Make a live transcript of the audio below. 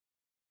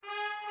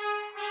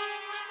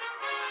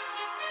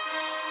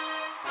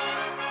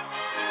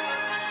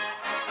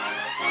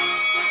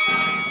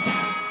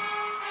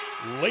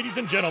ladies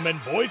and gentlemen,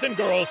 boys and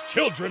girls,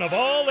 children of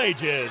all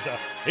ages.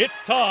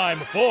 It's time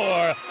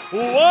for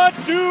What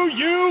Do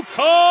You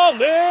Call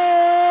It?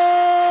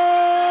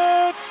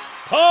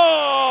 Podcast.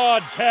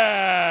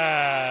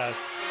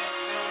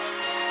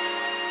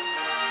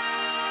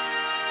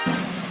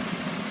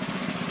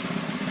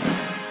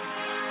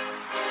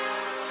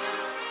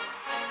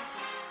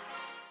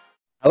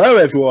 Hello,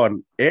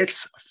 everyone.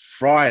 It's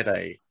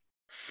Friday.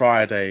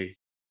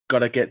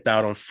 Gotta get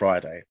down on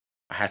Friday.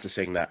 I had to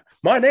sing that.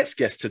 My next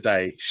guest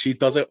today, she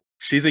does it.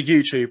 She's a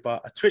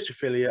YouTuber, a Twitch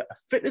affiliate, a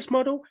fitness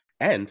model,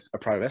 and a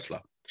pro wrestler.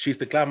 She's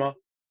the glamour,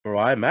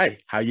 Mariah May.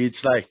 How are you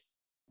today?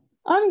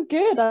 I'm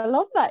good. I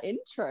love that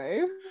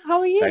intro. How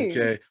are you? Thank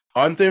you.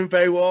 I'm doing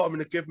very well. I'm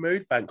in a good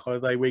mood. Bank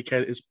holiday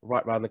weekend is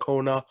right around the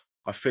corner.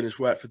 I finished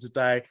work for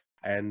today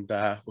and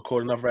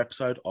record another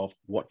episode of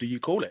What Do You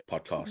Call It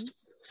podcast.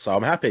 So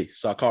I'm happy.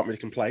 So I can't really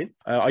complain.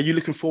 Are you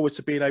looking forward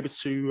to being able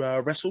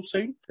to wrestle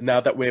soon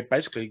now that we're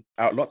basically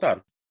out of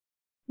lockdown?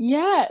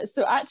 Yeah.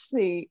 So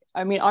actually,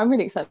 I mean, I'm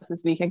really excited for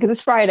this weekend because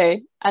it's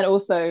Friday. And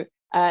also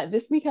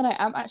this weekend, I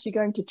am actually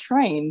going to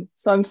train.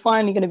 So I'm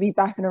finally going to be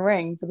back in a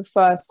ring for the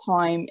first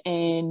time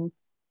in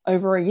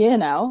over a year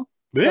now.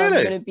 Really? So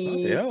I'm going to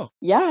be,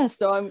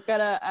 So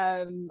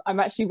I'm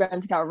actually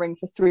renting out a ring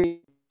for 3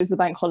 days, the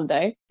bank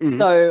holiday.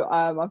 So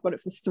I've got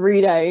it for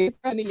 3 days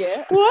in a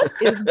year. What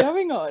is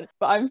going on?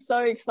 But I'm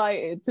so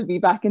excited to be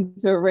back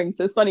into a ring.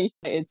 So it's funny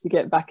to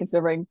get back into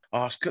a ring.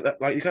 Oh, it's good.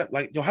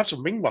 You'll have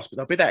some ring rust, but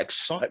there'll be that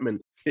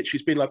excitement.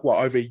 It's been like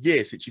over a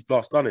year since you've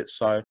last done it.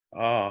 So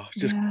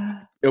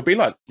it'll be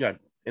like,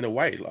 in a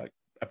way, like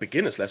a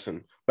beginner's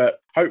lesson. But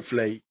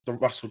hopefully the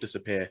rust will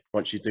disappear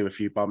once you do a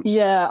few bumps.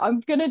 Yeah, I'm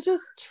gonna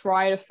just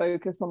try to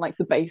focus on like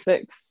the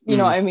basics. You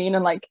know what I mean?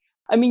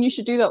 And you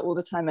should do that all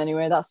the time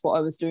anyway. That's what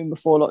I was doing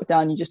before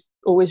lockdown. You just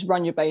always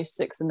run your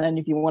basics, and then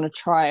if you want to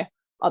try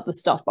other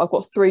stuff. But I've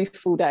got 3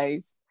 full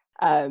days.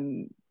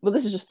 Well,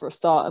 this is just for a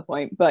starter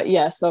point. But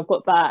yeah, so I've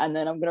got that, and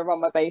then I'm going to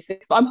run my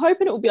basics. But I'm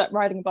hoping it will be like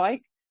riding a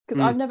bike,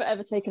 because I've never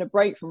ever taken a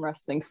break from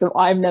wrestling. So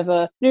I've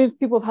never, if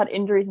people have had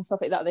injuries and stuff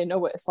like that, they know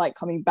what it's like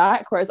coming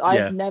back. Whereas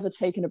I've never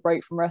taken a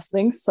break from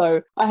wrestling.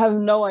 So I have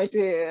no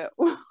idea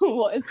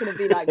what it's going to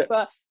be like.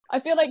 But I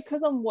feel like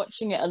because I'm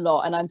watching it a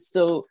lot and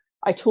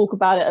I talk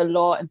about it a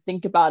lot and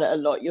think about it a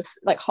lot. You're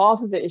like,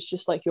 half of it is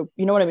just like you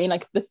know what I mean?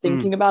 Like the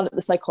thinking about it,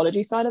 the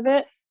psychology side of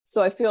it.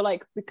 So I feel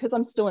like because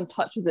I'm still in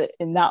touch with it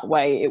in that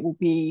way, it will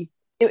be,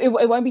 it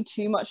won't be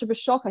too much of a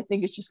shock. I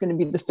think it's just going to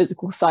be the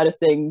physical side of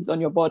things on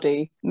your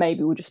body.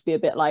 Maybe we'll just be a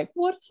bit like,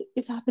 what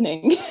is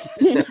happening?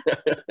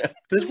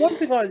 There's one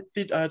thing I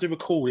do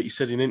recall that you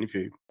said in an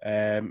interview.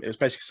 It was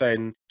basically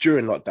saying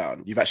during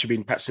lockdown, you've actually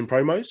been practicing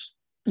promos.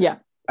 Yeah.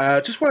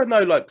 Just want to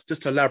know, like,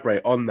 just to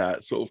elaborate on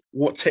that, sort of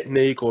what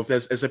technique, or if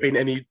has there been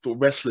any sort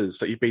of wrestlers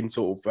that you've been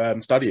sort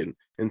of studying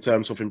in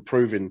terms of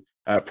improving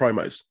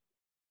promos?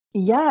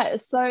 Yeah,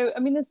 so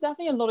I mean, there's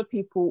definitely a lot of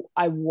people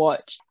I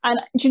watch, and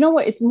do you know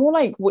what? It's more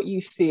like what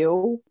you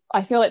feel.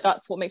 I feel like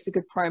that's what makes a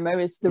good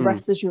promo, is the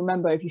wrestlers you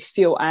remember if you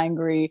feel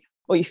angry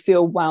or you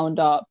feel wound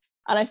up.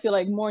 And I feel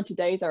like more in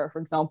today's era,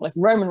 for example, like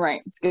Roman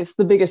Reigns gets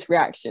the biggest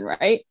reaction,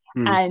 right?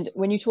 And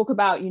when you talk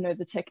about,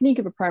 the technique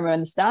of a promo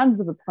and the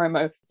standards of a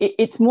promo,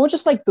 it's more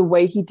just like the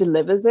way he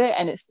delivers it,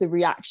 and it's the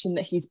reaction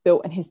that he's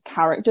built and his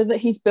character that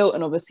he's built,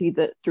 and obviously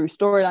that through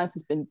storylines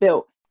has been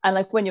built. And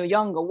like when you're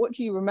younger, what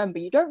do you remember?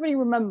 You don't really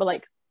remember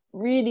like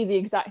really the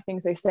exact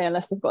things they say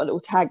unless they've got a little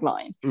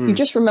tagline. You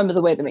just remember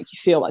the way they make you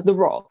feel, like The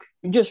Rock.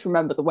 You just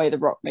remember the way The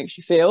Rock makes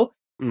you feel.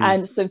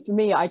 And so for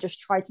me, I just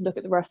try to look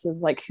at the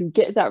wrestlers like who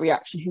get that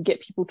reaction, who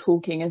get people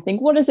talking, and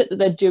think, what is it that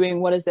they're doing?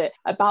 What is it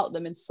about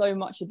them? And so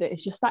much of it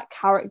is just that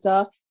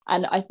character.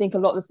 And I think a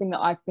lot of the thing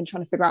that I've been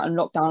trying to figure out in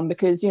lockdown,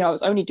 because, I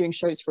was only doing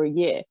shows for a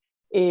year,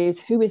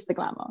 is who is the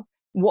glamour?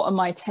 What are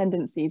my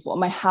tendencies? What are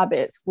my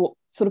habits? What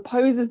sort of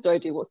poses do I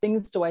do? What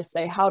things do I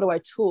say? How do I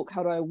talk?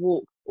 How do I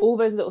walk? All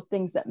those little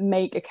things that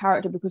make a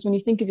character. Because when you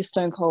think of your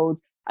Stone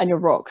Colds and your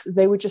Rocks,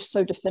 they were just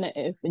so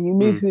definitive, and you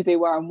knew who they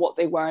were and what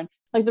they were. And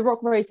like The Rock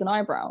raised an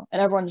eyebrow and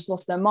everyone just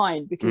lost their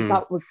mind because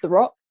that was The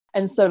Rock.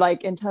 And so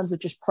like in terms of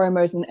just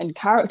promos and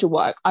character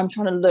work, I'm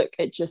trying to look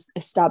at just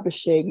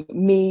establishing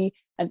me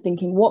and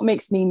thinking what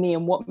makes me me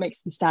and what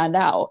makes me stand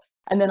out.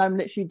 And then I'm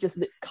literally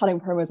just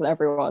cutting promos on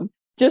everyone.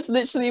 Just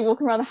literally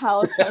walking around the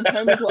house, cutting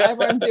promos,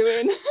 whatever I'm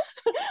doing,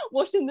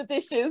 washing the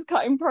dishes,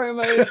 cutting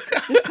promos,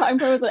 just cutting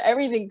promos on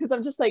everything. Because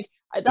I'm just like,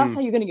 that's how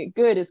you're going to get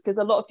good, is because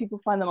a lot of people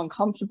find them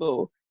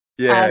uncomfortable.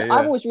 I've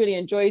always really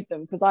enjoyed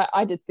them because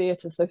I did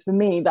theatre. So for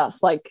me,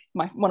 that's like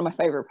one of my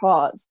favourite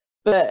parts.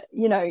 But,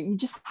 you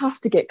just have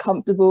to get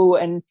comfortable,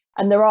 and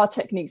there are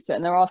techniques to it,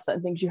 and there are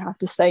certain things you have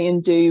to say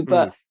and do.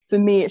 But for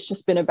me, it's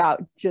just been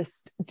about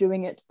just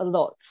doing it a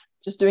lot,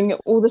 just doing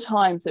it all the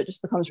time. So it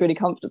just becomes really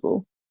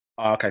comfortable.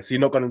 Okay, so you're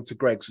not going into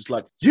Greg's. It's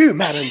like, you,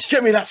 madam,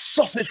 get me that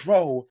sausage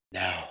roll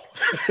now.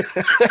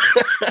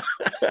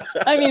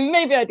 I mean,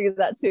 maybe I do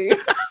that too.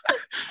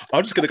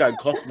 I'm just going to go in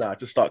Costa now,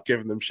 just start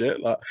giving them shit.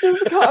 Like,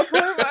 just cut a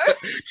promo.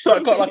 So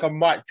I got like a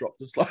mic drop,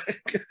 just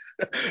like,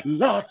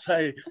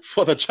 latte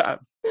for the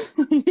chap.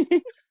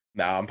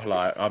 Nah, I'm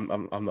polite. I'm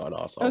not an I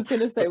arsehole. was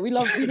gonna say But, we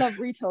love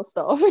retail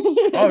stuff.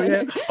 oh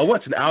yeah, I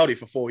worked in Audi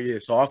for 4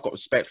 years, so I've got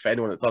respect for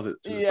anyone that does it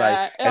to this day.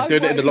 Yeah, And I've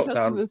doing it in worked the in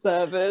lockdown. customer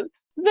service.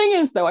 The thing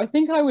is, though, I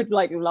think I would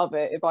like love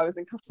it if I was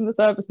in customer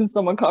service and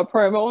someone cut a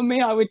promo on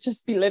me. I would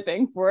just be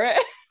living for it.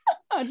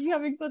 I'd be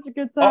having such a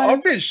good time.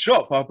 I'd be in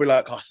shock. I'd be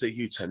like, I'll see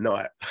you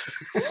tonight.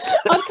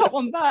 I'd cut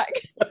one back.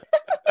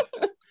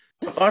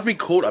 I'd be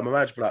caught. I'm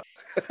imagining like,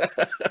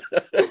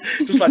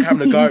 just like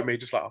having a go at me,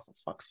 just like, oh, for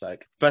fuck's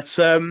sake. But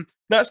no,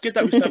 it's good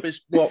that we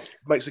established what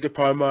makes a good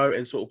promo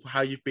and sort of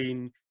how you've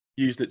been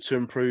using it to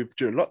improve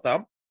during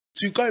lockdown.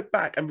 To go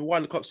back and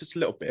rewind the clock just a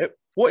little bit,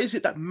 what is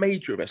it that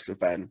made you a wrestling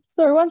fan?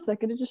 Sorry, 1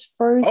 second, it just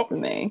froze for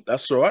me.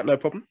 That's all right, no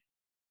problem.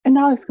 And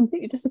now it's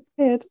completely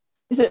disappeared.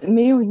 Is it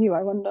me or you?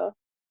 I wonder.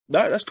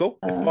 No, that's cool.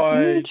 I'm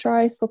gonna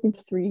try stopping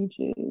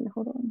 3G.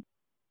 Hold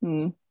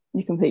on.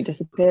 You completely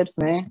disappeared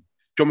for me.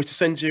 Do you want me to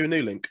send you a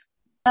new link?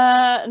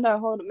 No,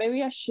 hold on.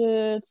 Maybe I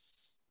should.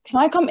 Can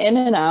I come in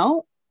and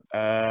out?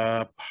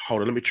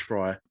 Hold on, let me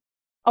try.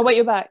 Oh wait,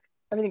 you're back.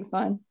 Everything's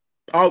fine.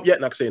 Oh yeah,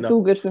 no, I can see you now. It's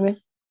all good for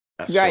me.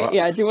 That's Right,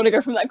 yeah. Do you want to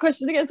go from that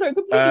question again? So it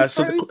completely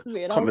froze for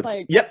me, and I was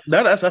like, "Yeah,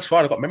 no, that's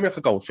fine. I've got memory like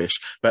a goldfish,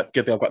 but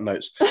good thing I've got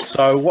notes."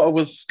 So what I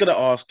was gonna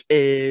ask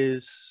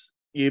is,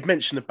 you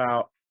mentioned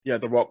about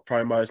the Rock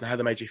promos and how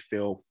they made you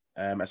feel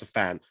as a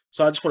fan.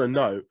 So I just want to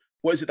know,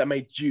 what is it that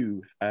made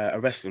you a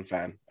wrestling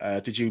fan?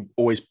 Did you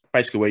always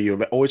were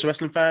you always a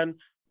wrestling fan,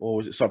 or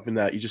was it something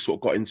that you just sort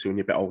of got into when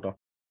you're a bit older?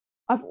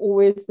 I've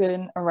always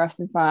been a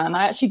wrestling fan.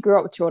 I actually grew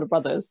up with two older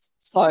brothers,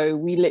 so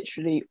we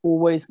literally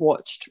always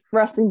watched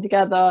wrestling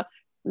together.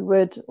 We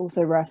would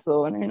also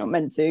wrestle, and you're not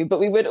meant to, but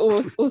we would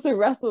also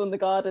wrestle in the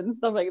garden and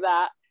stuff like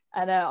that.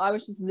 And I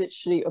was just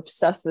literally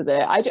obsessed with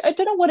it. I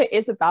don't know what it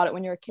is about it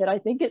when you're a kid. I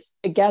think it's,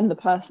 again, the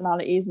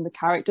personalities and the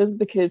characters,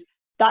 because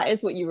that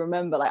is what you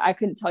remember. Like, I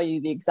couldn't tell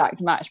you the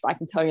exact match, but I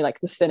can tell you like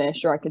the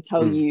finish, or I could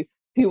tell you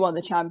who won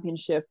the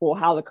championship or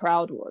how the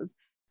crowd was.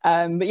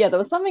 But yeah, there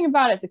was something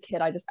about it as a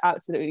kid I just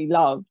absolutely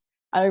loved.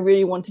 And I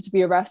really wanted to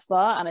be a wrestler.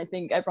 And I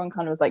think everyone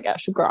kind of was like, yeah, I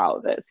should grow out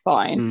of it. It's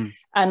fine.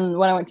 And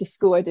when I went to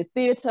school, I did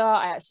theatre.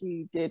 I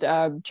actually did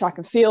track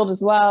and field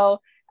as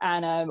well.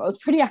 And I was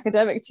pretty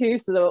academic too.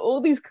 So there were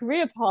all these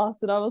career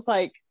paths. And I was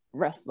like,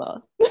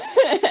 wrestler.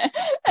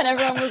 And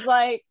everyone was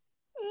like,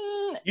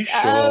 you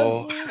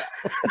sure?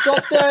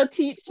 Doctor,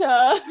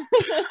 teacher,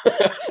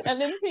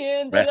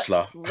 Olympian,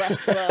 wrestler.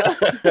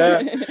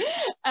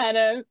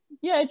 And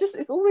yeah,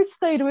 it's always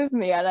stayed with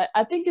me. And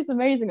I think it's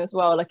amazing as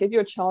well. Like, if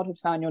you're a childhood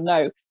fan, you'll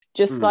know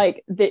just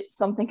like that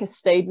something has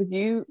stayed with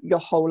you your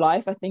whole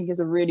life, I think is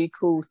a really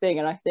cool thing.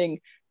 And I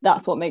think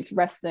that's what makes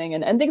wrestling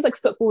and things like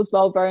football as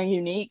well very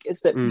unique,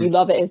 is that you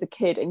love it as a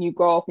kid and you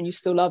grow up and you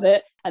still love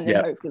it. And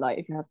then hopefully, like,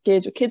 if you have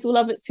kids, your kids will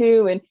love it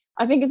too. And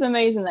I think it's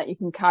amazing that you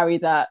can carry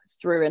that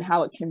through and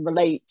how it can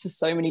relate to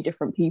so many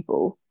different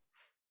people.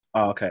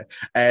 Oh, okay.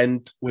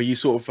 And were you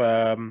sort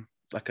of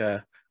like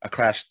a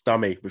crash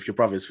dummy with your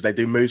brothers? Would they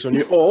do moves on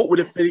you, or would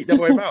it be the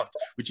other way around?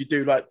 Would you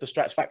do like the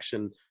Strat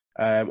Faction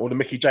or the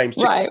Mickey James?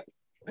 Right.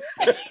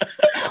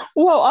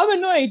 Well, I'm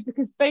annoyed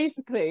because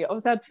basically,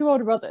 obviously, I had two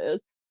older brothers.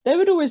 They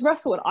would always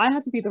wrestle, and I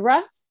had to be the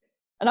ref.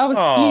 And I was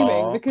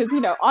fuming because,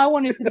 I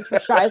wanted to be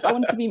Trish, I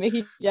wanted to be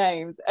Mickey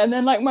James. And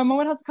then, like, my mum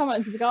would have to come out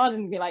into the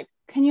garden and be like,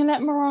 can you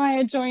let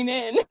Mariah join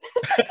in?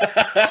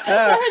 Let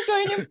her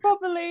join in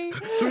properly.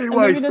 And then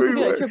we'd have to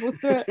do like triple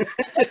threat.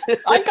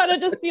 I'd kind of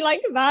just be,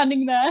 like,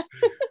 standing there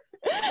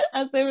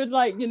as they would,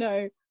 like,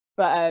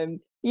 But,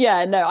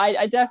 yeah, no,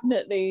 I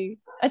definitely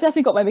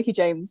got my Mickey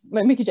James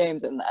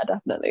in there,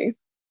 definitely.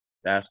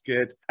 That's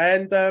good.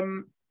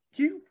 And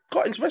you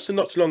got into wrestling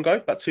not too long ago,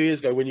 about 2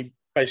 years ago, when you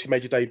basically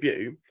made your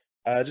debut.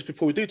 Just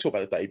before we do talk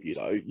about the debut,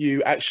 though,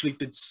 you actually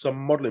did some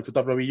modelling for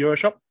WWE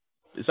Euroshop.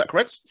 Is that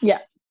correct? Yeah.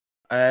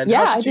 And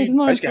how did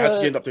you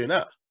end up doing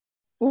that?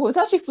 Well, it was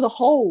actually for the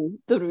whole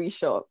WWE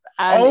shop.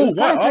 And it was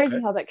kind of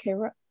crazy how that came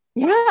around.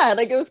 Yeah,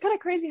 like, it was kind of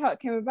crazy how it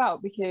came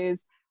about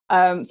because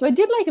so I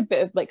did like a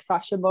bit of like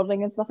fashion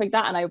modeling and stuff like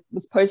that. And I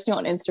was posting it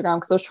on Instagram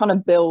because I was trying to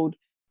build,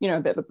 a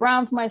bit of a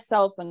brand for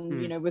myself.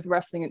 And, with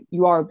wrestling,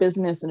 you are a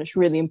business and it's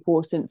really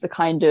important to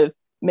kind of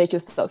make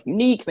yourself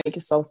unique, make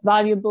yourself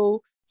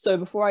valuable. So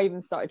before I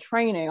even started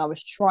training, I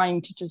was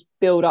trying to just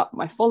build up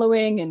my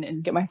following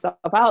and get myself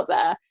out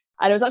there.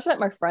 And it was actually like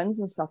my friends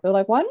and stuff. They were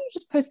like, why don't you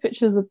just post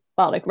pictures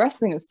about like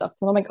wrestling and stuff?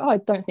 And I'm like, oh, I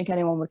don't think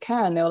anyone would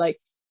care. And they were like,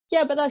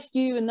 yeah, but that's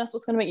you. And that's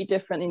what's going to make you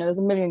different. There's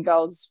a million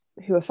girls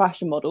who are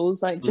fashion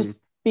models. Like,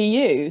 just be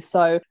you.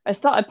 So I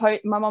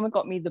started, my mum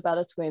got me the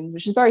Bella twins,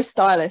 which is very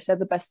stylish. They're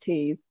the best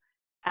tees.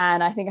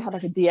 And I think I had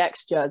like a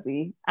DX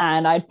jersey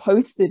and I'd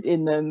posted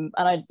in them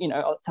and I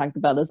tagged the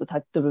Bellas, I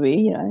tagged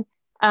WWE,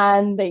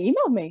 and they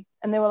emailed me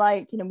and they were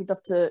like, we'd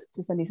love to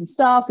send you some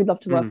stuff. We'd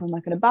love to work on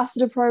like an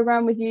ambassador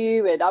program with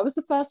you. And I was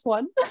the first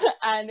one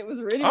and it was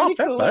really, really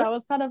cool. And I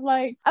was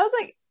like,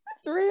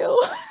 that's real.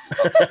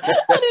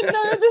 I didn't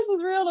know if this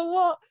was real or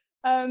what.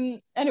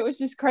 And it was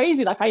just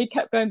crazy. Like, I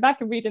kept going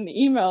back and reading the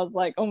emails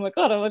like, oh my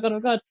God.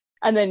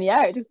 And then,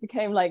 it just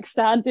became like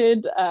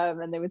standard.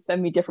 And they would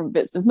send me different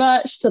bits of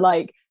merch to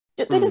like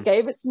they just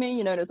gave it to me,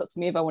 you know, and it was up to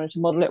me if I wanted to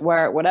model it,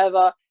 wear it,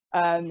 whatever.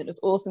 It was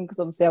awesome because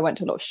obviously I went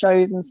to a lot of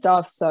shows and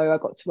stuff, so I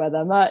got to wear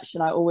their merch,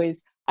 and I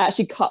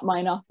actually cut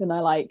mine up, and I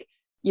like,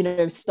 you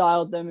know,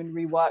 styled them and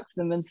reworked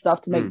them and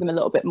stuff to make them a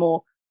little bit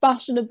more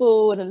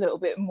fashionable and a little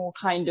bit more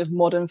kind of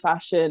modern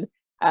fashion,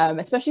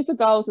 especially for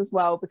girls as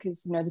well,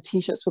 because, you know, the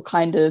t-shirts were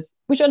kind of,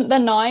 they're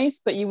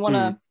nice, but you want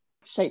to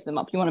shape them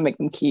up, you want to make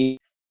them cute.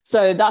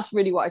 So that's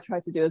really what I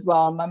tried to do as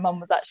well. And my mum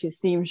was actually a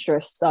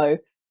seamstress, so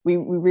we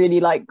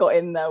really like got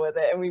in there with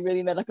it, and we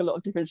really made like a lot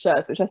of different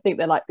shirts, which I think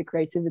they like the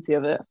creativity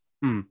of it.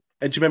 And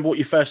do you remember what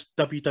your first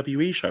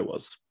WWE show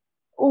was?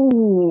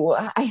 Oh,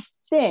 I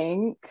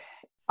think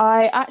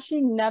I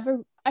actually never.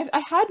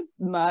 I had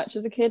merch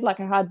as a kid, like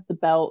I had the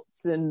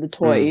belts and the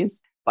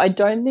toys, but I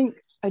don't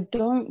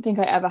think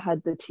I ever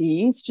had the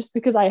tees, just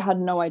because I had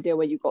no idea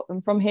where you got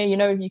them from here. You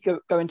know, if you could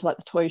go into like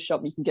the toy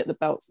shop, you can get the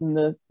belts and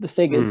the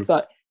figures,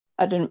 but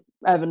I didn't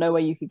ever know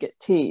where you could get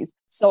tees.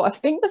 So I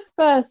think the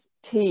first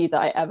tee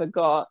that I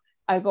got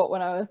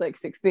when I was like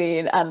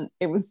 16, and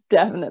it was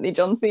definitely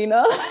John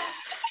Cena.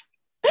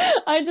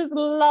 I just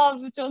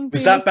love John Cena.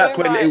 Was that back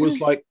so when much. it was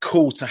like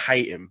cool to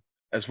hate him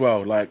as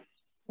well? Like,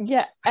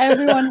 yeah,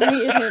 everyone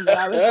hated him, and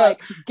I was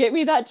like, get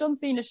me that John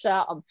Cena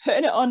shirt, I'm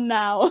putting it on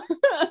now.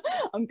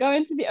 I'm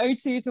going to the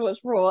O2 to watch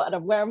Raw, and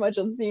I'm wearing my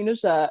John Cena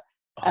shirt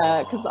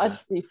because I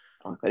just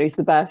he's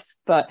the best.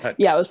 But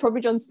yeah, it was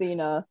probably John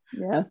Cena.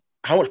 Yeah.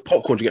 How much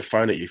popcorn do you get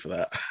thrown at you for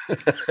that? I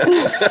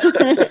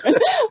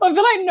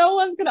feel like no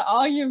one's gonna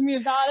argue with me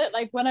about it.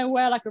 Like when I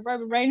wear like a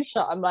Roman Reigns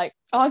shirt, I'm like,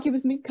 argue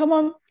with me, come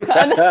on.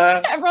 And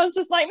everyone's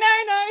just like,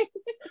 no.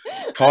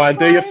 Fine,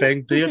 do your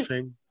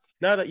thing.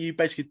 Now that you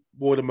basically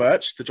wore the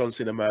merch, the John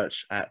Cena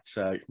merch at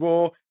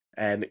Raw,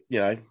 and you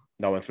know,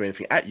 no one threw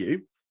anything at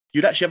you,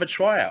 you'd actually have a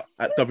tryout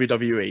at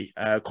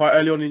WWE quite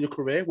early on in your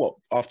career. What,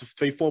 after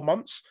 3-4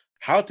 months?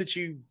 How did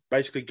you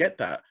basically get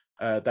that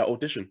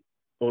audition?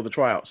 Or the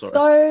tryout, sorry.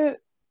 So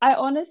I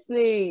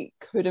honestly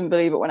couldn't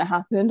believe it when it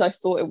happened. I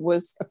thought it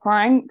was a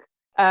prank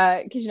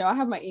because, you know, I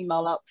have my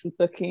email up for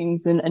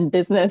bookings and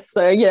business.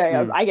 So, you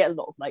know, I get a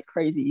lot of like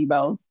crazy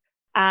emails.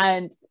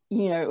 And,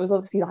 you know, it was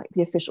obviously like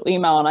the official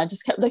email. And I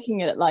just kept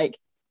looking at it like,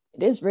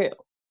 it is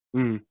real.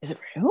 Is it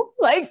real?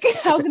 Like,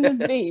 how can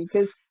this be?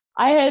 Because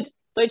I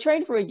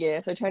trained for a year.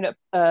 So I trained at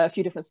a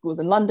few different schools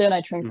in London.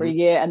 I trained for a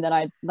year. And then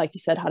I, like you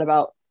said, had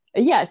about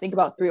a year, I think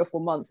about 3 or 4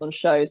 months on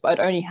shows. But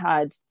I'd only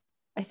had,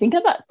 I think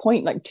at that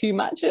point, like 2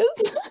 matches.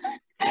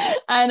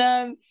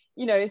 And,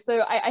 you know,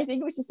 so I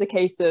think it was just a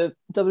case of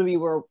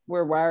WWE were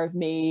aware of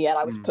me, and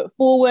I was put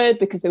forward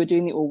because they were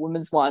doing the all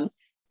women's one,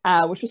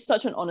 which was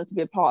such an honor to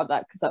be a part of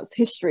that, because that's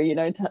history, you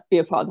know, to be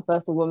a part of the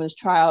first all women's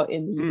tryout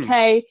in the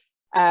UK.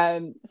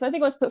 So I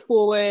think I was put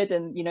forward,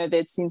 and, you know,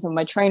 they'd seen some of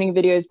my training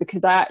videos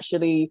because I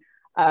actually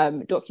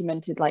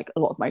documented like a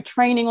lot of my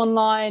training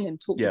online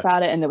and talked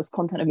about it, and there was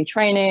content of me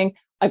training.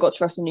 I got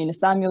to wrestle Nina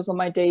Samuels on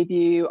my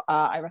debut.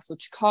 I wrestled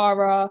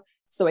Chikara.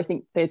 So I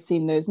think they'd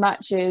seen those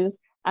matches,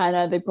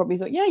 and they probably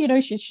thought, yeah, you know,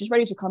 she's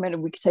ready to come in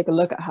and we could take a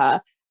look at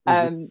her.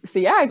 So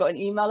yeah, I got an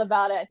email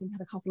about it. I think I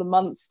had a couple of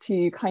months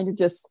to kind of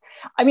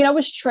I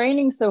was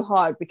training so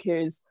hard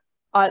because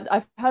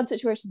I've had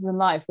situations in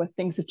life where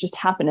things have just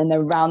happened and they're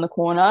around the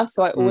corner.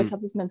 So I always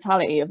have this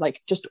mentality of like,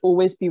 just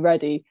always be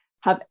ready,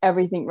 have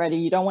everything ready.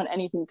 You don't want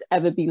anything to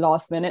ever be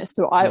last minute.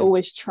 So I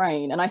always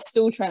train, and I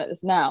still train at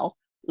this now,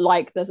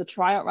 like there's a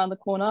tryout around the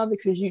corner,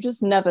 because you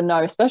just never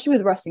know, especially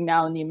with wrestling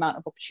now and the amount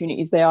of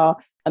opportunities there are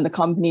and the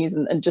companies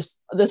and just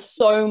there's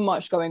so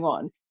much going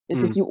on.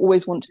 It's just you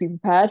always want to be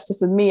prepared. So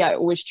for me, I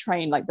always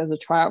train like there's a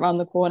tryout around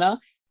the corner.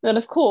 Then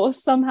of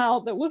course somehow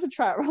there was a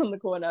tryout around the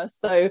corner,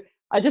 so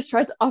I just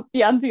tried to up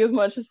the ante as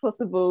much as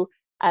possible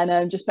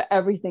and just put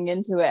everything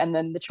into it. And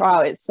then the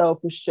tryout itself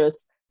was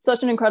just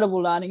such an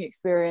incredible learning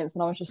experience,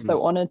 and I was just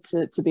so honored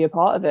to be a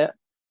part of it.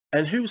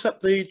 And who was at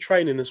the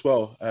training as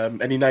well?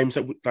 Any names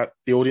that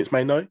the audience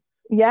may know?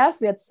 Yes,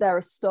 we had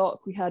Sarah Stock,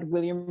 we had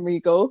William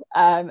Regal,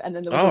 and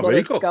then there was a lot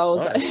of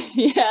girls.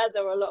 Nice.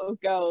 There were a lot of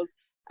girls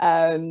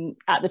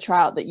at the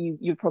tryout that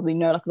you'd probably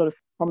know, like a lot of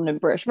prominent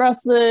British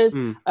wrestlers,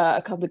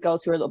 a couple of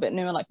girls who are a little bit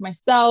newer, like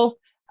myself.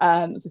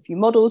 There was a few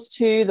models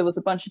too. There was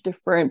a bunch of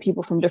different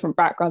people from different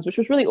backgrounds, which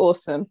was really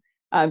awesome,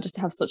 just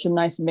to have such a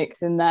nice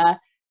mix in there.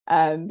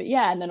 But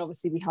yeah, and then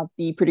obviously we had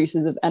the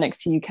producers of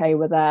NXT UK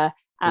were there.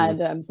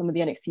 And some of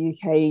the NXT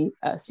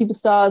UK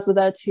superstars were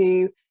there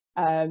too.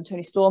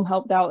 Toni Storm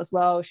helped out as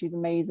well. She's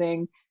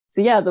amazing.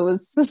 So yeah, there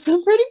was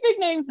some pretty big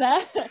names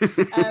there. But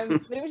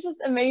it was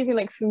just amazing.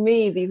 Like for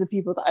me, these are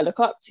people that I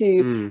look up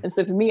to. And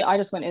so for me, I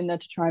just went in there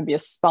to try and be a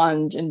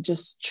sponge and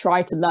just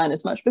try to learn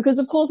as much, because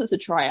of course it's a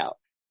tryout.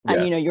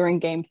 And, you know, you're in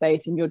game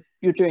face and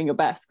you're doing your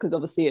best, because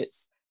obviously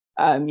it's,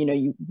 you know,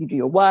 you do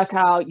your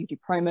workout, you do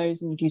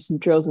promos, and you do some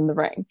drills in the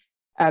ring.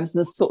 So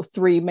there's sort of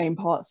 3 main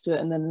parts to it,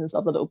 and then there's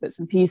other little bits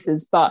and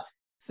pieces. But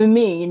for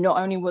me,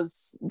 not only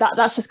was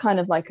that's just kind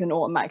of like an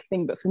automatic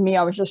thing, but for me,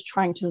 I was just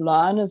trying to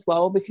learn as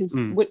well, because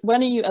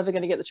when are you ever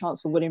going to get the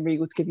chance for William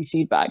Regal to give you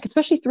feedback,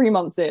 especially 3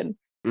 months in?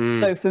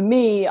 So for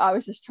me, I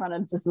was just trying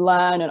to just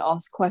learn and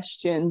ask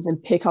questions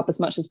and pick up as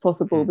much as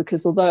possible,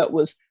 because although it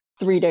was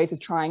 3 days of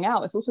trying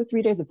out. It's also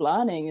 3 days of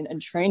learning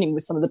and training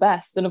with some of the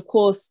best. And of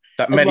course,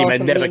 that many may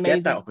never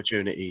get that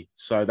opportunity.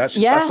 So that's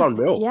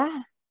unreal.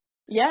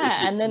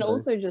 Yeah. And then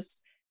also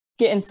just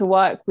getting to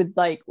work with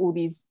like all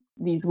these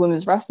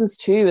women's wrestlers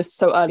too is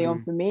so early on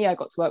for me. I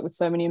got to work with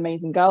so many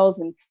amazing girls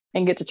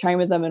and get to train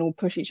with them and all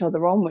push each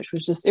other on, which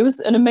was just, it was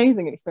an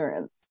amazing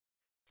experience.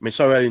 I mean,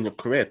 so early in your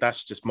career,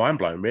 that's just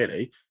mind-blowing,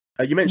 really.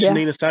 You mentioned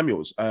Nina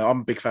Samuels.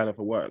 I'm a big fan of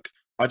her work.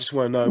 I just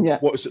want to know,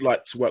 what was it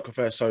like to work with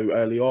her so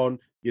early on?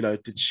 You know,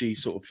 did she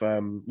sort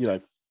of,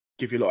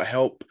 give you a lot of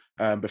help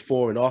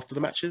before and after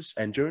the matches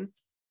and during?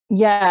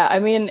 Yeah, I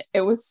mean,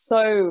 it was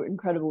so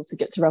incredible to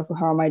get to wrestle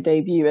her on my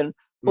debut. And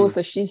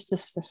also, she's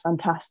just a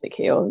fantastic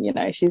heel. You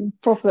know, she's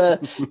proper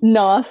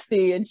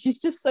nasty and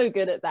she's just so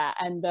good at that.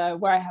 And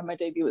where I had my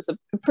debut was a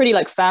pretty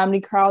like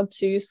family crowd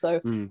too. So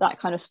that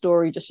kind of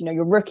story, just,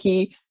 your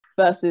rookie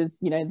versus,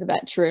 the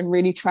veteran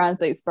really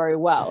translates very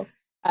well.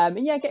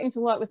 And yeah, getting to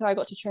work with her, I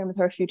got to train with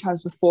her a few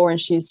times before, and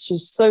she's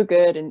so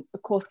good. And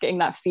of course, getting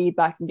that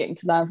feedback and getting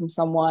to learn from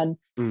someone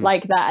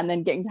like that, and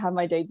then getting to have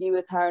my debut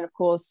with her. And of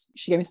course,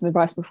 she gave me some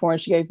advice before,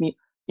 and she gave me,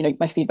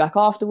 my feedback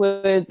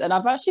afterwards. And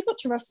I've actually got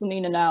to wrestle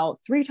Nina now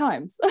 3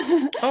 times.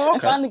 Oh, okay. I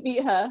finally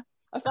beat her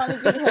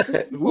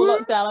just before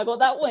lockdown. I got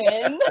that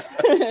win.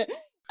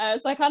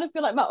 So I kind of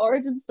feel like my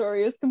origin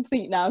story is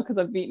complete now because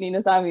I've beat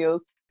Nina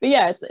Samuels. But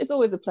yeah, it's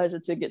always a pleasure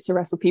to get to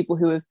wrestle people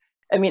who have,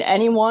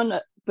 anyone,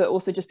 but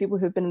also just people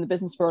who've been in the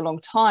business for a long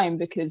time,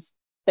 because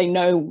they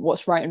know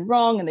what's right and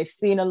wrong and they've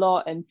seen a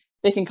lot, and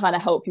they can kind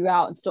of help you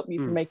out and stop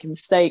you from making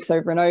mistakes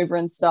over and over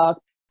and stuff.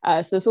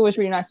 So it's always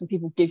really nice when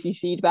people give you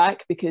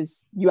feedback,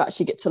 because you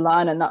actually get to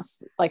learn. And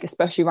that's like,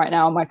 especially right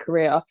now in my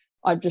career,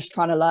 I'm just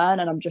trying to learn,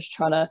 and I'm just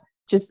trying to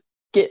just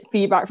get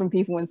feedback from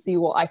people and see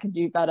what I can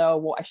do better,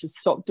 what I should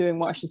stop doing,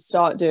 what I should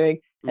start doing.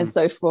 And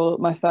so for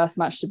my first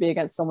match to be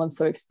against someone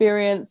so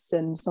experienced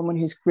and someone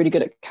who's really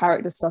good at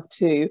character stuff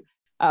too,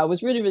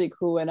 was really, really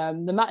cool.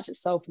 And the match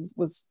itself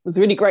was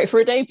really great for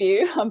a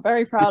debut. I'm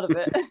very proud of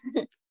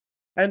it.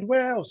 And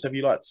where else have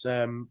you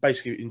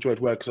basically enjoyed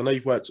work? Because I know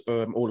you've worked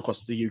all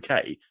across the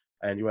UK,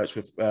 and you worked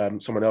with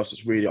someone else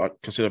that's really, I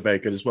consider, very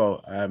good as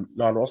well,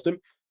 Lana Austin.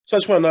 So I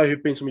just want to know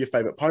who've been some of your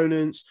favourite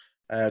opponents,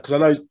 because I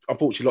know,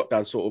 unfortunately,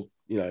 lockdown sort of,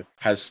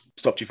 has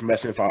stopped you from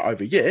wrestling for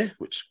over a year,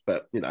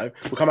 but we'll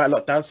come out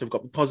of lockdown, so we've got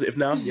to be positive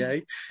now,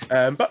 yay.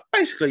 But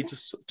basically,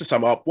 just to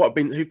sum up, who've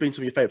been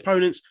some of your favourite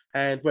opponents,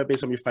 and where have been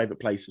some of your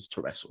favourite places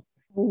to wrestle?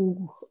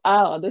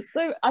 I've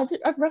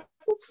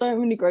wrestled so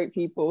many great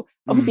people.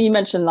 Obviously, you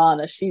mentioned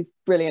Lana. She's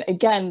brilliant.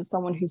 Again,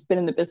 someone who's been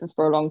in the business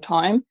for a long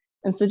time,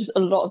 and so just a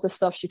lot of the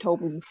stuff she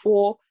told me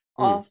before,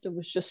 after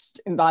was just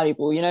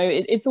invaluable.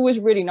 It's always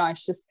really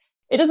nice. Just,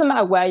 it doesn't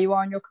matter where you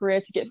are in your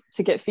career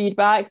to get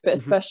feedback, but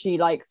especially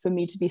like for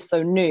me to be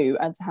so new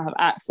and to have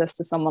access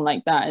to someone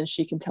like that, and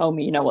she can tell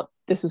me, what,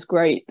 this was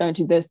great, don't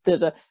do this,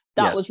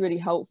 that was really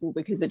helpful,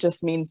 because it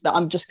just means that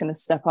I'm just going to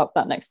step up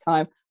that next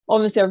time.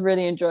 Obviously, I've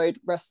really enjoyed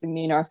wrestling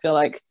Nina. I feel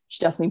like she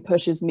definitely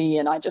pushes me,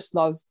 and I just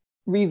love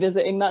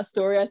revisiting that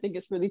story. I think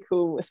it's really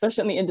cool,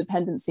 especially on the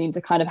independent scene,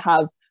 to kind of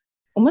have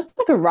almost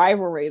like a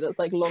rivalry that's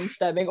like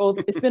long-standing, or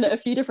it's been at a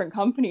few different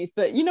companies,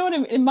 but you know what I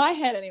mean? In my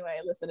head anyway,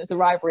 listen, it's a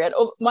rivalry. And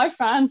my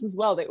fans as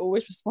well, they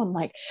always respond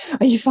like,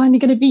 are you finally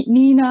going to beat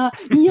Nina?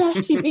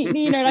 Yes, she beat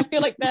Nina. And I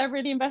feel like they're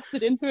really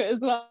invested into it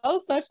as well.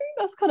 So I think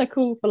that's kind of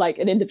cool for like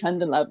an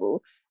independent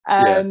level.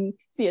 So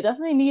yeah,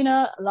 definitely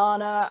Nina,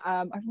 Lana.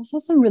 I've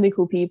wrestled some really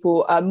cool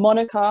people.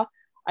 Monica,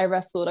 I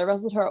wrestled her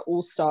at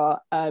All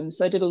Star.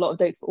 So I did a lot of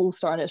dates for All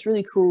Star, and it's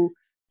really cool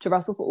to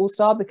wrestle for All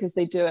Star because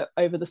they do it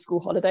over the school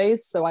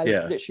holidays. So I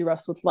literally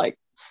wrestled for like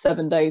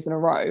 7 days in a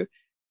row.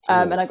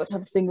 And I got to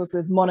have singles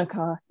with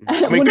Monica.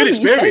 I mean, good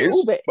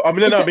experience.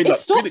 It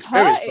stops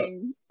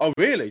hurting. Oh,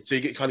 really? So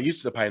you get kind of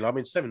used to the pain. I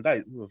mean, 7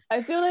 days.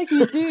 I feel like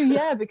you do,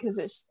 yeah, because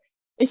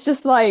it's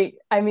just like,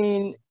 I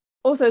mean,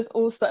 also it's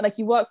also like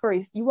you work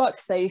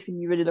safe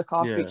and you really look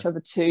after each other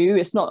too.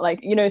 It's not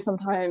like,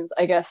 sometimes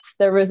I guess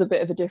there is a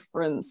bit of a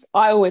difference.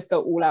 I always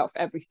go all out for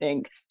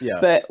everything,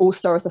 but All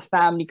Star is a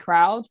family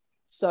crowd,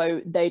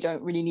 so they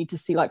don't really need to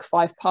see like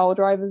 5 power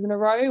drivers in a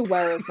row,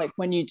 whereas like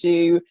when you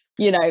do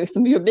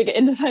some of your bigger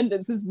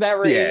independents is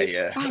very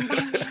bang,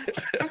 bang,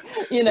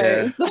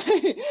 bang,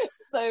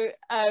 so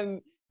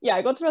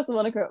I got to wrestle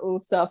Monica at All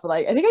Star for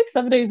like, I think like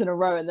 7 days in a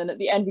row. And then at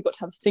the end, we got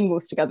to have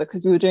singles together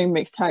because we were doing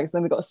mixed tags. And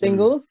then we got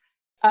singles.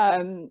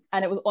 And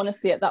it was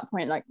honestly at that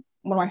point, like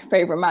one of my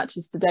favorite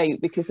matches to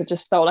date, because it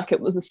just felt like it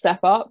was a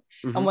step up.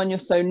 And when you're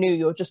so new,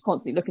 you're just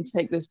constantly looking to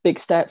take those big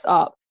steps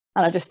up.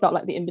 And I just felt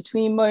like the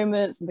in-between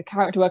moments and the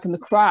character work and the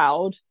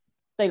crowd,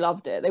 they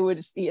loved it. They were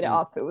just eating it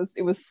up. It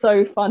was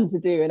so fun to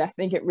do. And I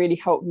think it really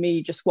helped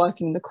me just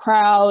working the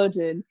crowd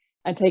and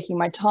taking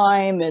my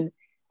time. And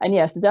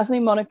yes, so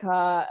definitely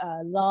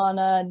Monica,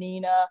 Lana,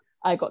 Nina.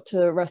 I got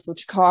to wrestle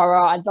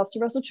Chikara. I'd love to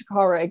wrestle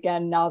Chikara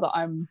again now that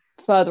I'm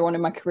further on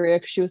in my career,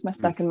 because she was my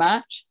second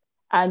match.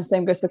 And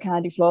same goes for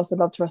Candy Floss. I'd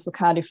love to wrestle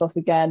Candy Floss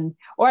again.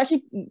 Or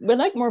actually, we're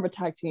like more of a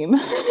tag team.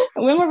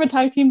 We're more of a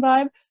tag team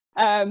vibe.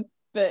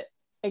 But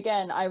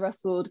again, I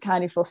wrestled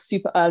Candy Floss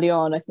super early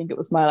on. I think it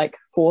was my like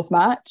fourth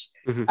match.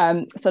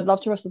 So I'd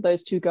love to wrestle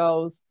those two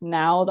girls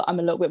now that I'm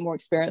a little bit more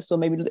experienced, or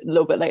maybe a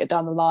little bit later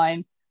down the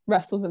line,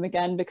 wrestle them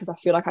again, because I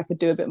feel like I could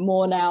do a bit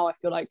more now. I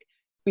feel like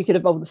we could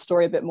evolve the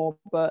story a bit more.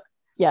 But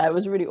yeah, it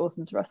was really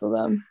awesome to wrestle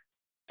them.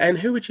 And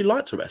who would you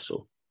like to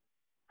wrestle?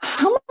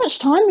 How much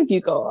time have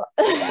you got?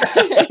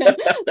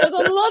 There's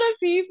a lot of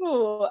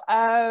people.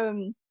 I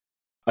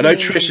know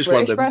Trish is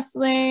one of them.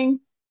 Wrestling.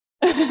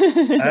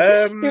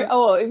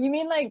 Oh, if you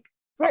mean like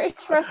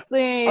British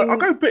wrestling, I'll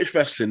go British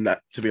wrestling,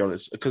 that, to be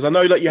honest, because I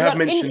know like you have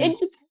mentioned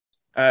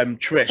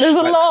Trish, there's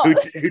a lot.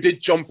 who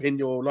did jump in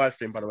your live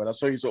stream, by the way. I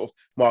saw you sort of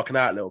marking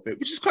out a little bit,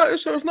 which is quite,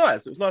 so it was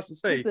nice. It was nice to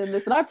see.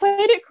 Listen, I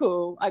played it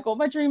cool. I got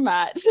my dream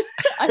match.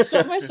 I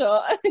shot my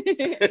shot.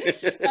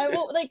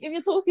 Well, like if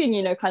you're talking,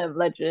 you know, kind of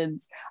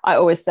legends, I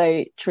always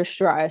say Trish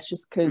Stratus,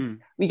 just because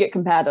we get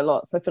compared a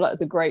lot. So I feel like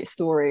it's a great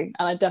story,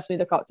 and I definitely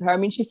look up to her. I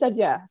mean, she said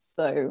yes,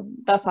 so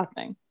that's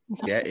happening.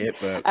 Yeah,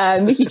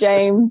 it Mickey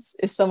James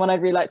is someone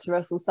I'd really like to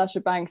wrestle.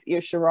 Sasha Banks, Io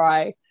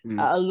Shirai.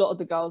 A lot of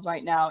the girls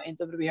right now in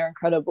WWE are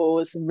incredible.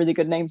 There's some really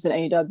good names in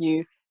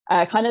AEW.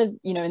 Kind of,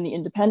 you know, in the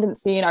independent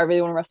scene, I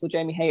really want to wrestle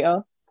Jamie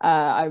Hayter.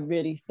 I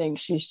really think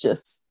she's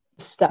just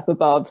a step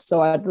above.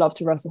 So I'd love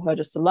to wrestle her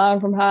just to learn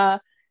from her.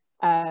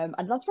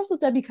 I'd love to wrestle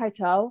Debbie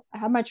Keitel. I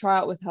had my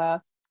tryout with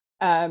her.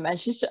 And I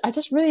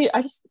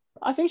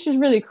think she's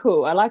really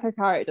cool. I like her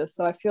character.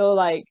 So I feel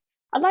like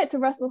I'd like to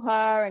wrestle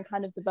her and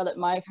kind of develop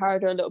my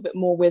character a little bit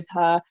more with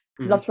her.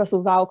 I'd love to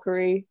wrestle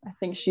Valkyrie. I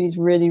think she's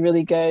really,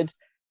 really good.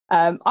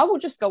 I will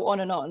just go on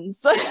and on.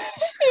 So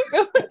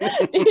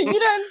you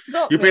don't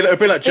stop. You'll be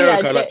like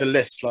Jericho, like the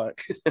list,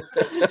 like.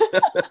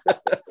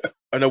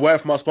 And aware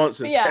of my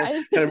sponsors. Yeah,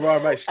 I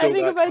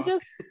think if I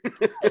just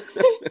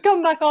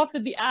come back after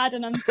the ad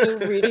and I'm still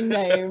reading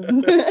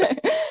names.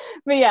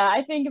 But yeah,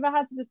 I think if I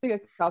had to just pick a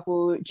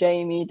couple,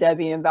 Jamie,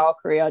 Debbie, and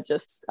Valkyrie, I'd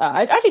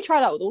actually try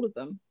that with all of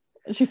them.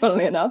 Actually,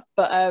 funnily enough,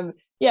 but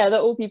yeah, they're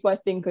all people I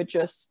think are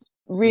just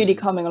really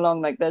coming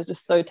along. Like they're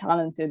just so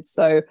talented.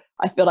 So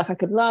I feel like I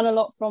could learn a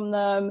lot from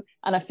them,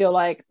 and I feel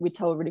like we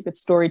tell a really good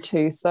story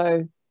too.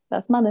 So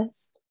that's my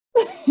list.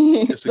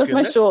 That's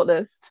my short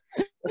list.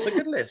 That's a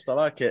good list. I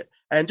like it.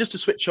 And just to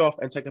switch off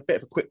and take a bit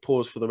of a quick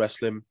pause for the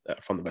wrestling,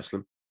 from the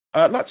wrestling,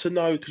 I'd like to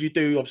know, because you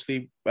do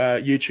obviously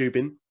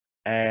YouTubing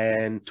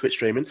and Twitch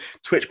streaming.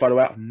 Twitch, by the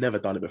way, I've never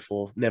done it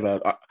before. Never.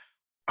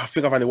 I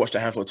think I've only watched it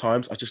a handful of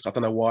times. I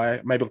don't know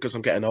why. Maybe because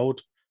I'm getting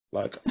old,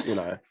 like, you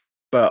know.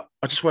 But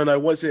I just want to know,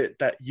 what is it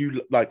that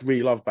you like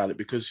really love about it?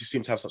 Because you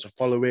seem to have such a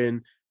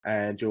following,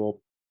 and you're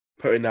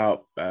putting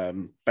out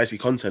basically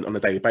content on a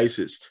daily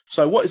basis.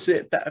 So what is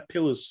it that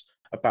appeals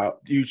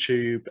about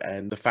YouTube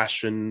and the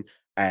fashion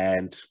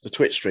and the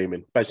Twitch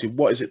streaming? Basically,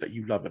 what is it that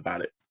you love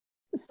about it?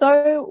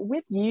 So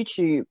with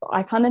YouTube,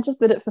 I kind of just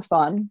did it for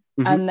fun.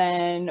 And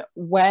then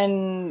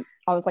when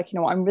I was like, you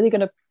know what, I'm really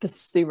going to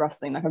pursue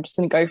wrestling, like I'm just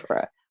going to go for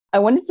it, I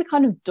wanted to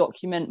kind of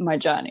document my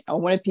journey. I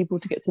wanted people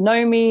to get to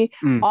know me.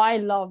 I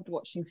loved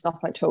watching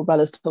stuff like Total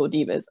Bellas, Total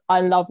Divas.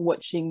 I love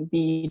watching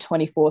the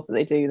 24s that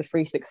they do, the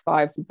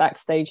 365s, the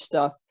backstage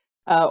stuff,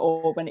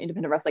 or when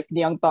independent wrestlers like the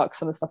Young Bucks,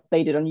 some of the stuff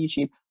they did on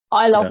YouTube.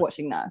 I love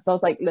watching that. So I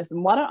was like,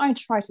 listen, why don't I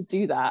try to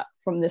do that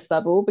from this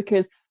level?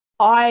 Because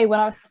when I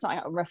was starting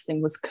out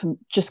wrestling, was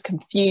just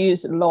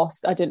confused,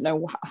 lost. I didn't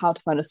know how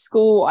to find a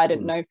school. I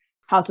didn't know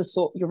how to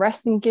sort your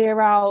wrestling gear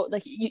out.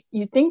 Like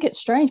you think it's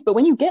strange, but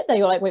when you get there,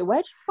 you're like, wait,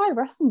 where'd you buy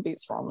wrestling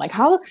boots from? Like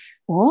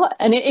what?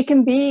 And it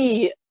can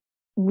be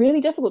really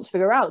difficult to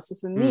figure out. So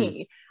for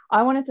me,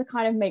 I wanted to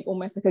kind of make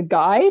almost like a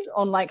guide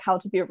on like how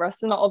to be a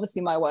wrestler. Like,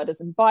 obviously my word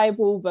isn't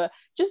Bible, but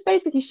just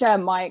basically share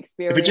my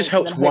experience. If it just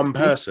helps one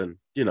person,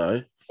 you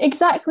know.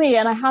 Exactly.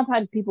 And I have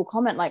had people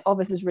comment like, oh,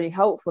 this is really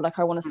helpful. Like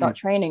I want to start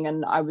training,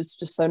 and I was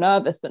just so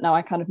nervous, but now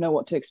I kind of know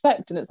what to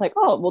expect. And it's like,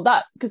 oh, well,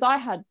 that, because I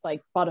had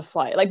like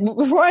butterfly, like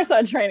before I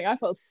started training, I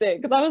felt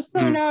sick because I was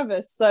so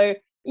nervous. So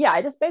yeah,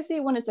 I just basically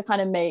wanted to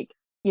kind of make,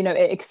 you know,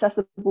 it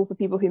accessible for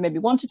people who maybe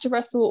wanted to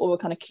wrestle or were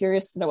kind of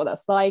curious to know what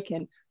that's like.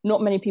 And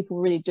not many people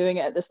really doing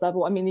it at this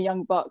level. I mean, the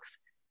Young Bucks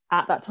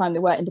at that time, they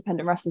were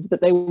independent wrestlers,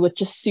 but they were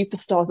just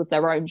superstars of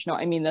their own. You know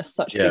what I mean? They're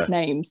such big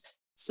names.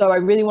 So I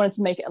really wanted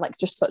to make it like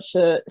just such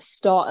a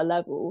starter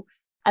level.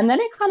 And then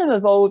it kind of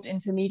evolved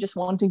into me just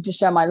wanting to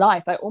share my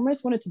life. I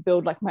almost wanted to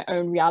build like my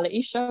own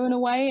reality show in a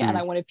way. And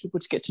I wanted people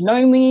to get to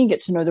know me,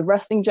 get to know the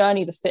wrestling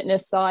journey, the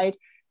fitness side.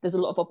 There's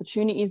a lot of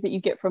opportunities that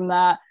you get from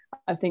that.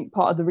 I think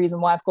part of the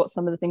reason why I've got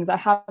some of the things I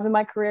have in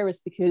my career is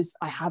because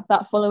I have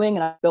that following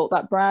and I built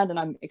that brand and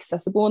I'm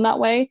accessible in that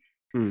way.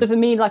 So for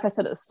me, like I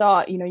said at the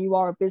start, you know, you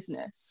are a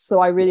business. So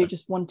I really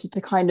just wanted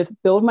to kind of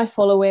build my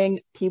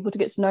following, people to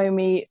get to know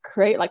me,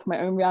 create like my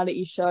own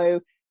reality show,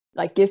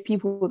 like give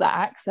people that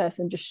access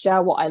and just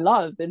share what I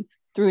love. And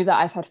through that,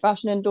 I've had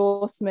fashion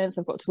endorsements.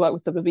 I've got to work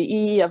with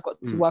WWE. I've got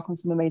to work on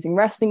some amazing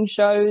wrestling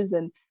shows,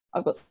 and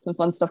I've got some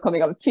fun stuff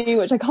coming up too,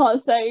 which I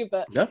can't say,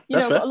 but you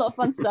know, I've got a lot of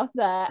fun stuff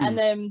there. And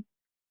then,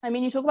 I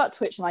mean, you talk about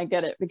Twitch and I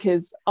get it,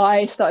 because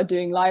I started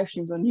doing live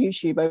streams on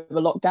YouTube over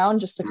lockdown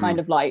just to kind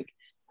of like,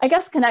 I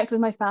guess, connect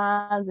with my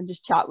fans and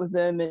just chat with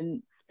them.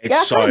 And It's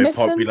I so miss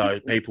them popular.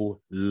 'cause-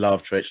 People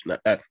love Twitch.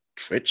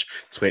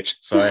 Twitch.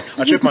 Sorry,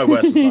 I trip my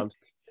words sometimes.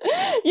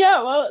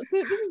 Yeah, well, so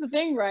this is the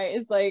thing, right?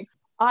 Is like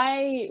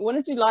I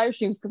want to do live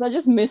streams because I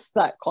just missed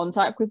that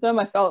contact with them.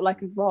 I felt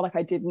like as well, like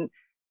I didn't,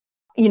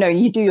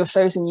 you do your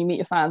shows and you meet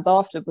your fans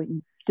after, but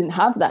you didn't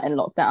have that in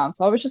lockdown.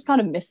 So I was just kind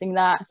of missing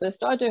that. So I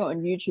started doing it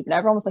on YouTube, and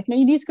everyone was like,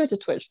 you need to go to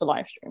Twitch for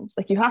live streams.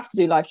 Like, you have to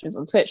do live streams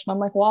on Twitch. And I'm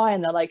like, why?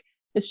 And they're like,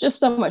 it's just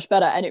so much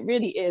better. And it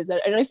really is.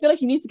 And I feel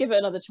like you need to give it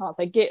another chance.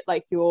 I get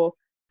like your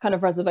kind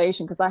of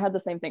reservation, because I had the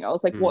same thing. I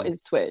was like, what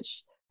is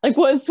Twitch? Like,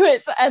 what is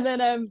Twitch? And then,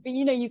 but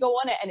you go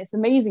on it and it's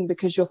amazing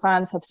because your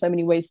fans have so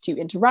many ways to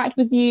interact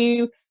with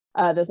you.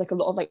 There's like a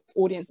lot of like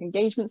audience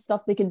engagement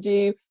stuff they can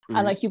do.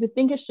 And like, you would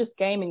think it's just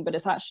gaming, but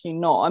it's actually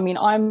not. I mean,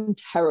 I'm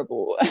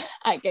terrible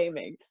at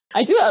gaming.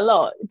 I do it a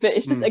lot, but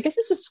it's just, I guess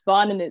it's just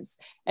fun and it's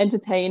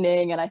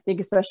entertaining. And I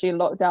think especially in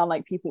lockdown,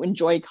 like people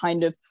enjoy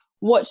kind of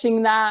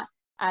watching that.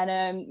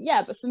 And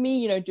but for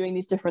me, doing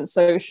these different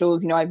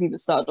socials, I've even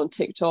started on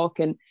TikTok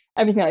and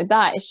everything like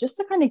that. It's just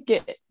to kind of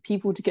get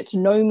people to get to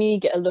know me,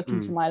 get a look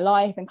into my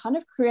life, and kind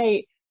of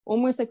create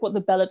almost like what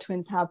the Bella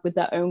twins have with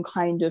their own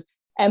kind of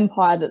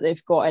empire that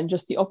they've got, and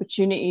just the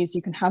opportunities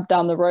you can have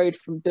down the road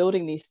from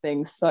building these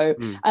things. So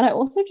and I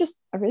also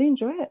I really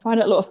enjoy it, find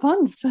it a lot of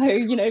fun. So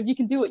if you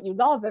can do what you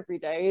love every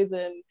day,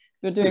 then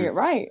you're doing it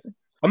right.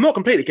 I'm not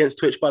completely against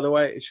Twitch, by the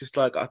way. It's just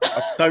like I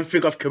don't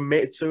think I've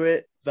committed to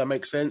it, if that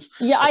makes sense.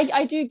 Yeah,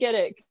 I do get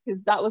it,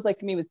 because that was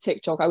like me with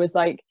TikTok. I was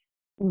like,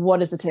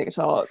 what is a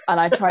TikTok? And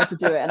I tried to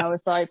do it and I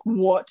was like,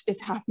 what is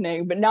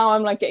happening? But now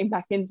I'm like getting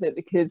back into it,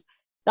 because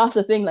that's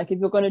the thing. Like, if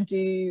you're going to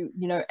do,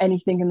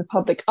 anything in the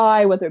public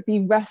eye, whether it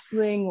be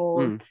wrestling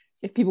or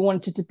if people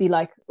wanted to be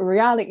like a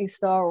reality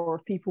star, or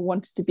if people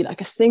wanted to be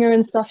like a singer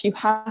and stuff, you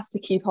have to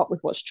keep up with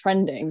what's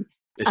trending.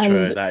 It's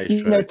true. That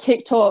is true.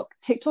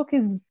 TikTok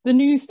is the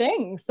new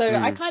thing. So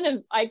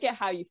I get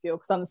how you feel,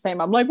 because I'm the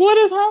same. I'm like, what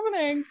is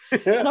happening?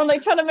 And I'm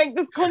like trying to make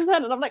this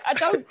content, and I'm like, I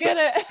don't get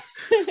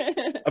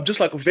it. I'm just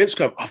like, with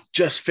Instagram, I've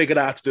just figured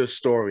out how to do a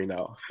story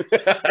now.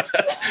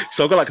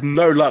 So I've got like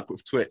no luck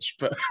with Twitch.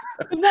 But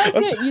that's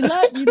it.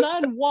 You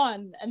learn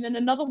one, and then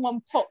another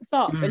one pops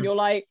up, and you're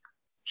like,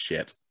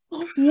 shit.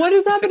 What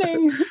is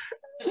happening?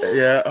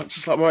 Yeah, I'm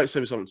just like, I might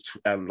say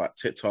something like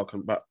TikTok,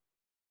 but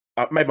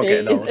maybe I'm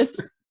getting old. That's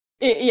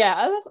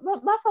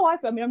how I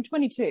feel. I mean, I'm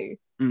 22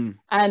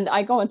 and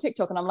I go on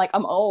TikTok and I'm like,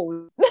 I'm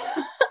old.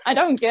 I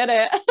don't get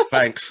it.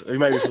 Thanks. You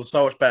made me feel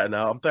so much better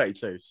now. I'm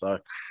 32, so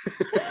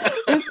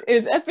I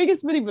think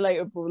it's really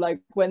relatable. Like,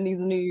 when these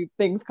new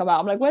things come out,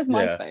 I'm like, where's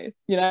MySpace?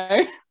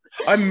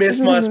 I miss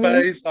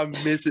MySpace. I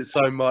miss it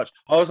so much.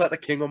 I was like the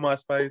king on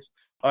MySpace.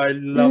 I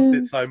loved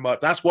it so much.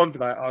 That's one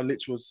thing I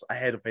literally was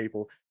ahead of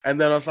people.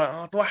 And then I was like,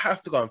 oh, do I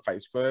have to go on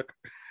Facebook?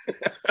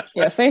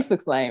 Yeah,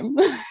 Facebook's lame.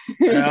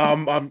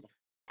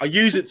 I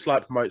use it to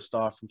like promote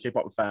stuff and keep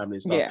up with family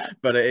and stuff,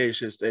 but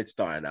it's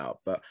dying out.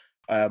 But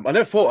I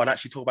never thought I'd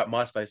actually talk about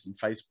MySpace and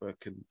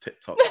Facebook and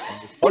TikTok on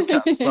this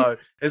podcast. So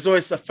there's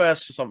always a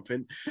first for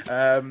something.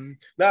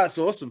 That's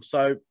awesome.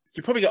 So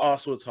you probably get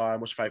asked all the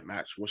time, what's your favourite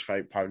match, what's your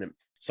favourite opponent?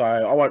 So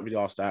I won't really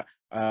ask that.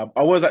 I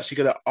was actually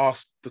going to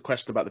ask the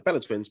question about the Bella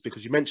twins,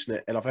 because you mentioned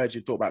it and I've heard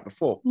you talk about it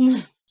before.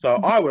 So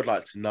I would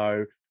like to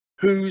know,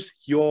 who's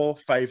your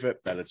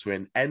favourite Bella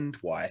twin and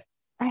why?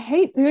 I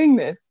hate doing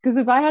this, because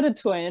if I had a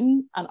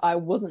twin and I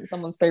wasn't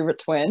someone's favorite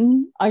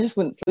twin, I just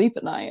wouldn't sleep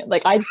at night.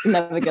 Like, I just could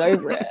never get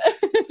over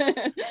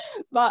it.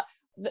 But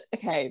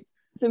okay,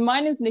 so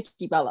mine is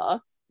Nikki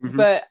Bella,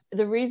 but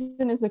the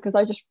reason is because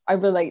I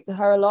relate to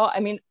her a lot. I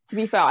mean, to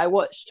be fair, I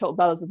watched Top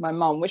Bellas with my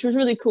mum, which was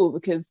really cool,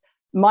 because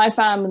my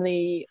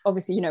family,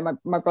 obviously,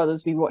 my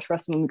brothers, we watched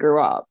wrestling when we grew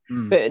up,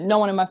 but no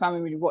one in my family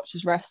really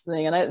watches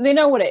wrestling, and they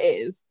know what it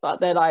is, but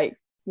they're like,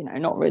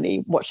 not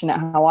really watching it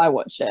how I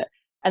watch it.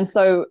 And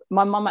so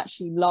my mum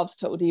actually loves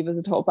Total Divas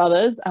and Total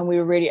Bellas, and we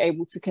were really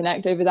able to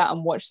connect over that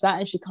and watch that.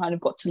 And she kind of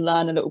got to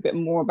learn a little bit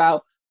more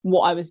about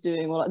what I was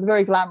doing, or like the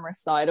very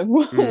glamorous side of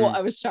what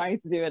I was trying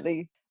to do, at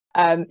least.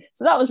 So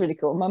that was really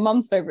cool. My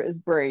mum's favorite is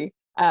Brie,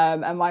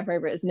 and my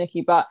favorite is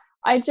Nikki. But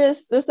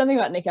there's something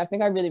about Nikki. I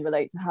think I really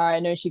relate to her. I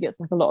know she gets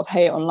like a lot of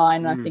hate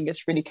online, and I think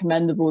it's really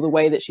commendable the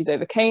way that she's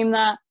overcame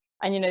that.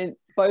 And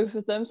both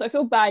of them. So I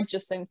feel bad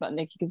just saying about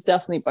Nikki, because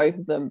definitely both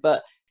of them,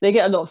 but they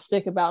get a lot of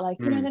stick about like,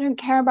 they don't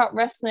care about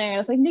wrestling. And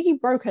it's like, Nikki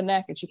broke her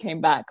neck and she came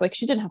back. Like,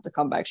 she didn't have to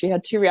come back. She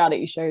had 2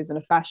 reality shows and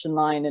a fashion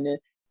line and a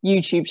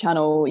YouTube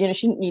channel.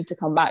 She didn't need to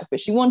come back, but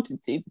she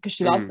wanted to, because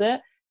she loves it.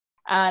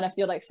 And I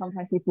feel like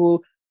sometimes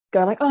people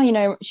go like,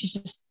 oh,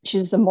 she's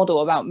just a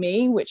model about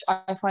me, which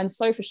I find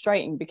so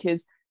frustrating,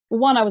 because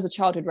one, I was a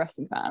childhood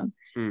wrestling fan,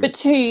 but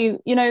 2,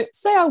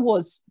 say I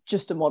was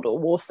just a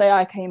model, or say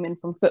I came in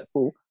from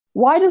football.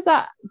 Why does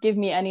that give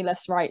me any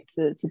less right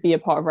to be a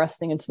part of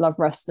wrestling and to love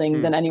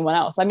wrestling than anyone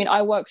else? I mean,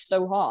 I work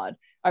so hard.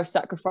 I've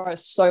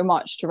sacrificed so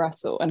much to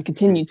wrestle and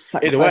continue to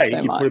sacrifice so much. In a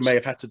way, you probably may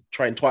have had to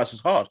train twice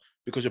as hard,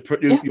 because you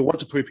want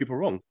to prove people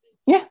wrong.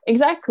 Yeah,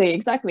 exactly.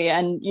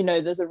 And,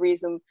 there's a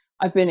reason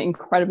I've been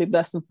incredibly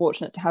blessed and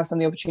fortunate to have some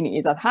of the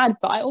opportunities I've had,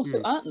 but I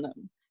also earned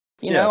them.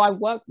 I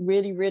work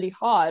really, really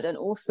hard. And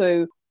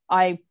also,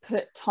 I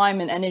put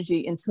time and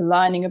energy into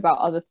learning about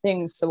other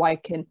things so I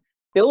can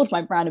build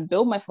my brand and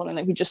build my following.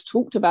 Like we just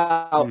talked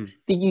about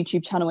the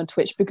YouTube channel and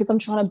Twitch, because I'm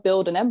trying to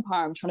build an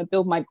empire. I'm trying to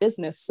build my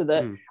business so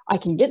that I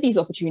can get these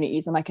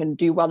opportunities and I can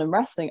do well in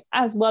wrestling,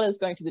 as well as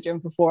going to the gym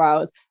for 4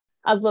 hours,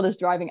 as well as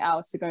driving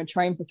hours to go and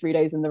train for 3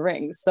 days in the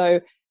ring.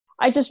 So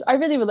I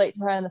really relate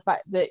to her in the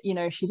fact that, you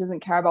know, she doesn't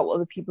care about what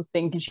other people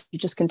think, and she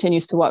just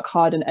continues to work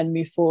hard and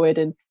move forward.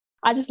 And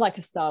I just like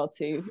her style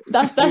too.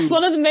 That's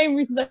one of the main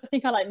reasons I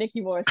think I like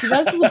Nikki more. She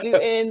wears the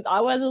Louboutins.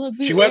 I wear the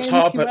Louboutins. She works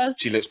hard, but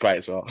she looks great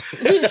as well.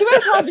 She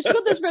wears hard, but she's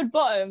got those red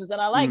bottoms,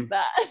 and I like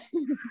that.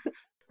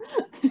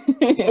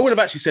 I would have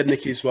actually said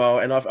Nikki as well,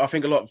 and I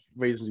think a lot of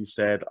reasons he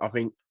said. I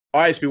think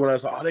I used to be one of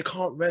those like, oh, they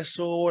can't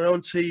wrestle, they're on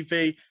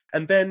TV.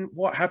 And then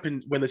what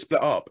happened when they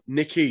split up?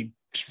 Nikki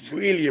just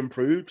really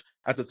improved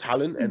as a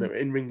talent and her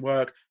in-ring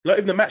work. Like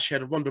even the match she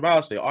had with Ronda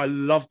Rousey, I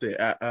loved it.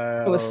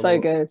 It was so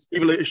good.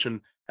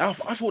 Evolution. I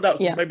thought that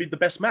was maybe the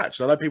best match.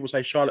 And I know people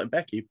say Charlotte and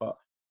Becky,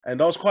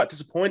 and I was quite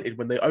disappointed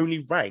when they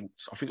only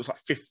ranked, I think it was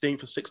like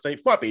 15th or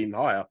 16th, might be even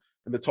higher,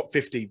 in the top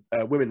 50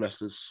 women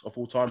wrestlers of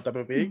all time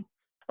WWE.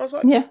 I was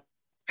like,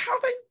 how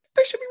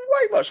they should be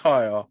way much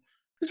higher.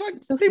 It's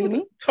like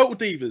people, total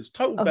divas,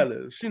 total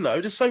bellas, you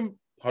know, just so.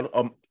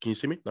 Can you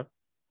see me? No.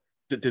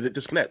 Did it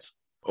disconnect?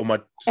 Or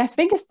I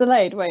think it's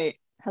delayed. Wait,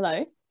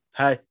 hello.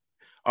 Hey,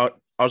 I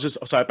was just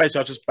sorry.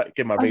 Basically, I just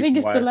give my reason. I think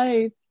it's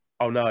delayed.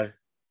 Oh no.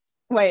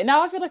 Wait,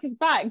 now I feel like it's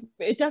back,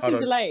 but it definitely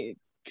delayed.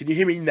 Can you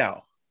hear me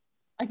now?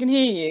 I can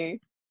hear you.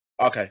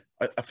 Okay,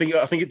 I think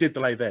it did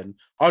delay then.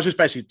 I was just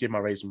basically giving my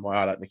reason why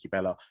I like Nikki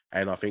Bella,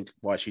 and I think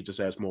why she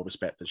deserves more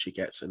respect than she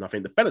gets. And I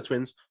think the Bella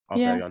twins are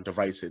very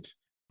underrated.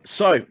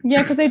 So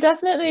because they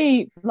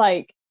definitely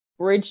like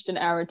bridged an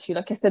era too.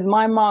 Like I said,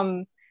 my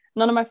mum,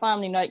 none of my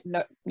family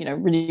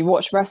really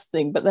watched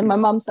wrestling, but then my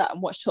mum sat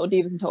and watched Total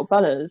Divas and Total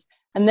Bellas,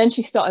 and then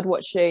she started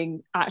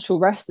watching actual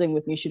wrestling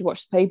with me. She'd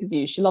watch the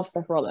pay-per-views. She loves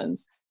Seth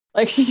Rollins.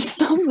 Like she just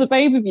loves the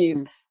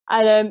pay-per-views.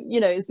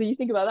 And so you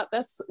think about that,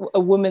 that's a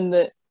woman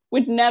that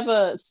would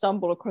never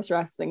stumble across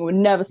wrestling, would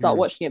never start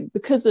watching it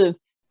because of,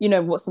 you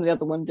know, what some of the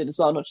other ones did as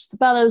well, not just the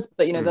Bellas,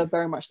 but, you know, they're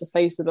very much the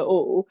face of it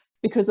all.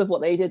 Because of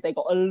what they did, they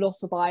got a lot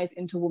of eyes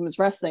into women's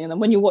wrestling. And then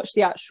when you watch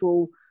the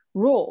actual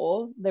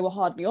Raw, they were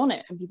hardly on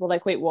it. And people were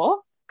like, wait, what?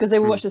 Because they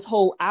watched this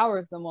whole hour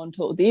of them on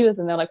Total Divas,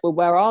 and they're like, well,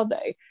 where are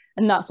they?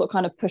 And that's what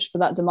kind of pushed for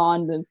that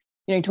demand. And,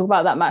 you know, you talk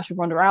about that match with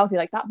Ronda Rousey,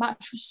 like that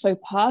match was so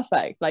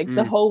perfect. Like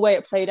the whole way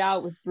it played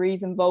out with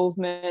Bree's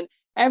involvement,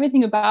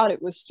 everything about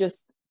it was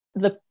just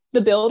the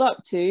build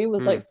up to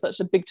was like such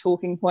a big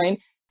talking point.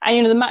 And,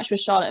 you know, the match with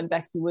Charlotte and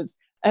Becky was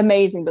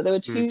amazing, but there were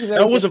two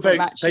very different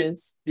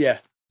matches.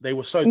 They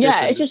were so different.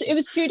 Yeah, it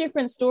was two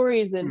different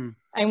stories. And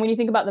when you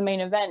think about the main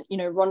event, you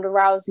know, Ronda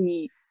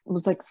Rousey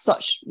was like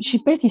she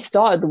basically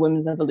started the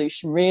women's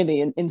evolution really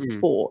in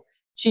sport.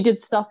 She did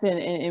stuff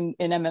in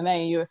MMA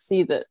and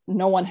UFC that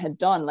no one had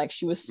done. Like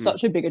she was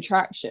such a big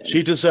attraction.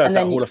 She deserved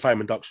that Hall of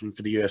Fame induction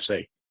for the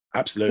UFC.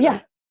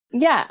 Absolutely.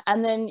 Yeah.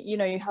 And then, you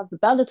know, you have the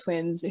Bella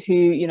twins who,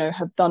 you know,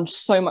 have done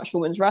so much for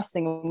women's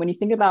wrestling. And when you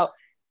think about,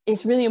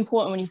 it's really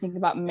important when you think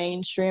about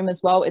mainstream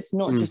as well. It's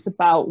not just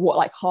about what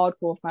like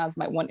hardcore fans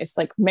might want. It's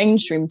like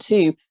mainstream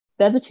too.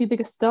 They're the two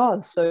biggest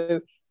stars. So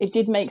it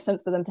did make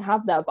sense for them to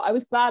have that. But I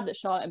was glad that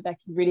Charlotte and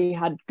Becky really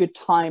had good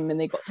time and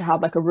they got to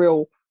have like a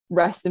real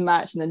wrestling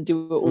match and then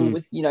do it all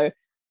with, you know,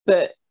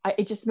 but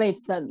it just made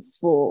sense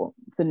for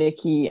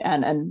Nikki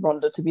and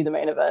Ronda to be the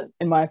main event,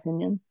 in my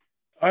opinion.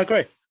 I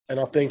agree.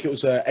 And I think it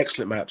was an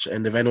excellent match.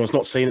 And if anyone's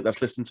not seen it,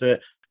 that's listened to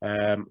it,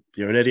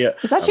 you're an idiot.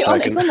 It's actually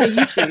it's on my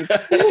YouTube.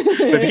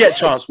 If you get a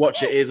chance,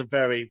 watch it. It is a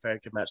very, very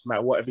good match. No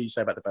matter whatever you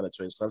say about the Bella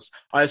twins.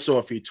 I saw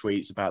a few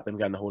tweets about them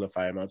going to the Hall of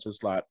Fame. I was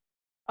just like,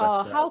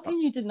 how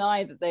can you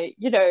deny that they,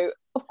 you know,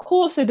 of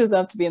course they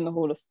deserve to be in the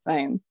Hall of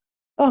Fame.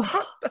 Oh.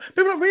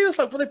 People don't realise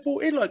like what they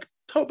brought in, like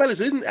Total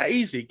Bellas isn't that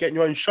easy getting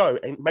your own show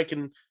and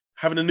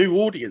having a new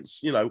audience,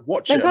 you know,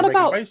 watch it. They've got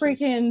about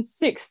freaking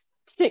six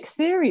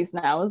series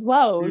now as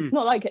well. It's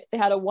not like they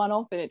had a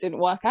one-off and it didn't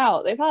work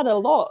out. They've had a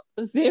lot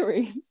of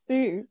series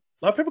too.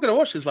 Like people are gonna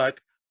watch this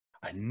like,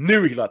 I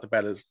knew he liked the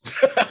Bellas.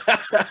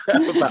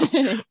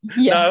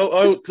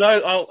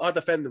 I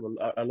defend them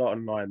a lot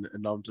online,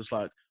 and I'm just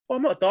like, well,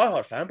 I'm not a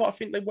diehard fan, but I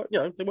think they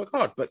work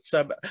hard. But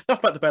enough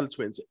about the Bella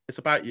twins. It's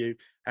about you.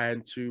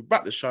 And to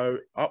wrap the show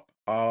up,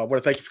 I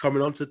want to thank you for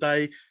coming on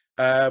today.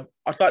 I'd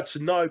like to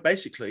know,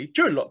 basically,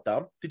 during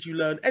lockdown, did you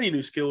learn any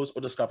new skills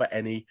or discover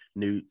any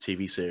new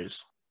TV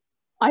series?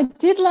 I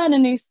did learn a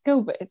new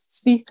skill, but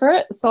it's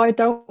secret, so I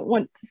don't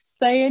want to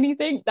say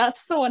anything.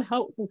 That's so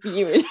unhelpful for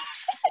you.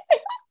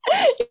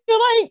 You're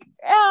like,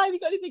 have you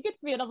got anything good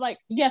for me? And I'm like,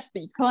 yes,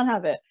 but you can't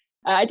have it.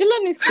 I did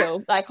learn a new skill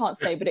that I can't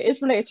say, but it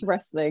is related to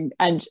wrestling,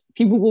 and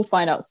people will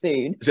find out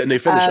soon. Is it a new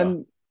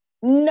finisher?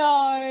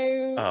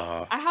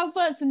 No. I have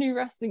learned some new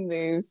wrestling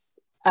moves.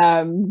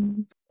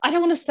 I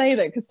don't want to say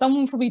that because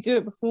someone will probably do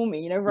it before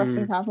me. You know,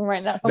 wrestling's happening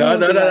right now. No,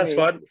 that's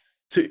fine.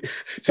 To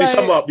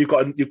sum up, you've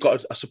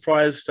got a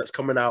surprise that's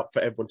coming out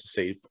for everyone to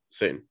see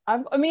soon.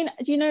 I mean,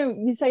 do you know,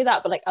 you say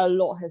that, but like a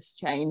lot has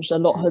changed, a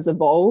lot has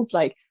evolved.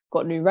 Like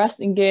got new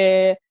wrestling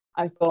gear.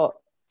 I've got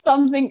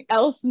something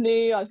else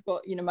new. I've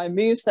got, my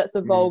moveset's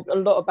evolved. A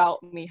lot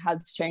about me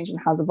has changed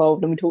and has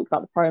evolved. And we talked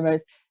about the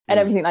promos and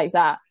everything like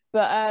that.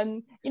 But,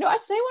 I'd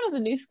say one of the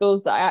new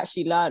skills that I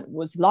actually learned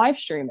was live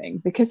streaming,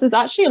 because there's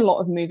actually a lot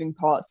of moving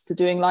parts to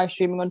doing live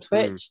streaming on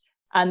Twitch.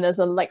 And there's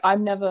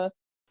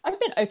I've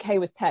been okay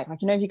with tech. Like,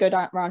 if you go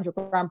down around your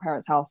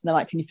grandparents' house and they're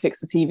like, can you fix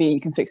the TV? You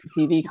can fix the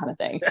TV kind of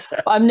thing.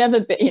 But I've never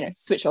been,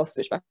 switch off,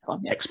 switch back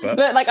on. Yeah. Expert.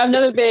 But I've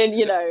never been,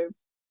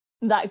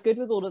 that good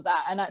with all of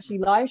that. And actually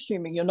live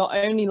streaming, you're not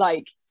only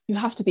you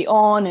have to be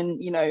on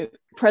and,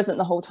 present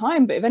the whole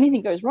time, but if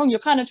anything goes wrong, you're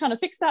kind of trying to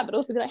fix that, but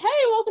also be like, hey,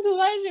 welcome to the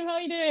live stream. How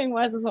are you doing?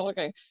 Why is this not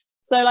working?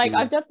 So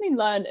I've definitely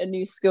learned a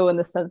new skill in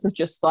the sense of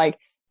just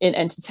in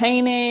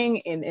entertaining,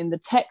 in the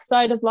tech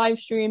side of live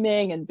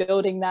streaming and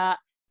building that.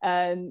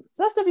 So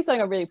that's definitely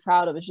something I'm really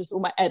proud of. It's just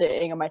all my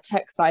editing and my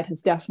tech side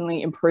has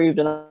definitely improved,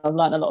 and I've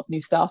learned a lot of new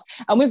stuff.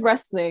 And with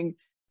wrestling,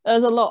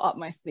 there's a lot up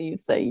my sleeve,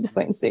 so you just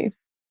wait and see.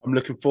 I'm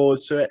looking forward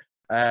to it.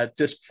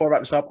 Just before I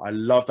wrap this up, I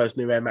love those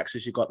new Air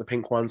Maxes. You got the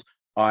pink ones.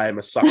 I am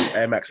a sucker for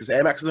Air Maxes.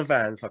 Air Maxes and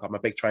Vans. I'm a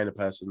big trainer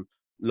person.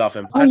 Love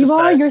them. Oh, you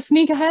are? You're a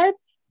sneakerhead?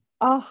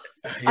 Oh,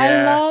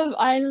 yeah.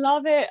 I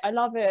love it. I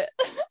love it.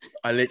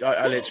 I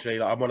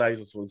literally, I'm on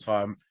ASOS all the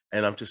time,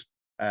 and I'm just.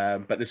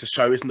 But this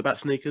show isn't about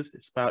sneakers.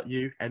 It's about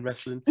you and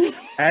wrestling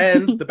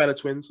and the Bella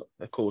Twins,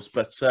 of course.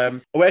 But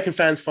where can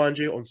fans find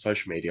you on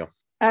social media?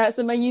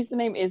 So my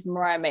username is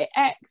Mariah May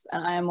X,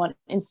 and I am on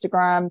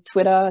Instagram,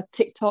 Twitter,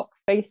 TikTok,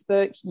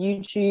 Facebook,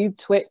 YouTube,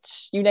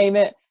 Twitch, you name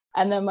it.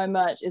 And then my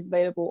merch is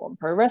available on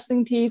Pro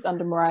Wrestling Tees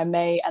under Mariah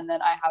May, and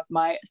then I have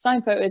my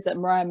signed photos at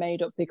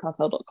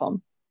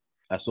mariahmay.bigcartel.com.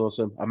 That's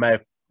awesome. I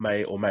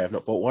may or may have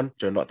not bought one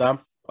during lockdown.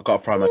 I've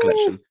got a promo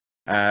collection.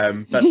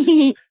 But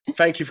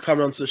thank you for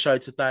coming on to the show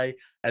today,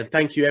 and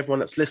thank you everyone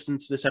that's listened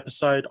to this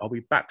episode. I'll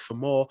be back for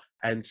more,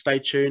 and stay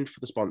tuned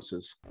for the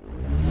sponsors.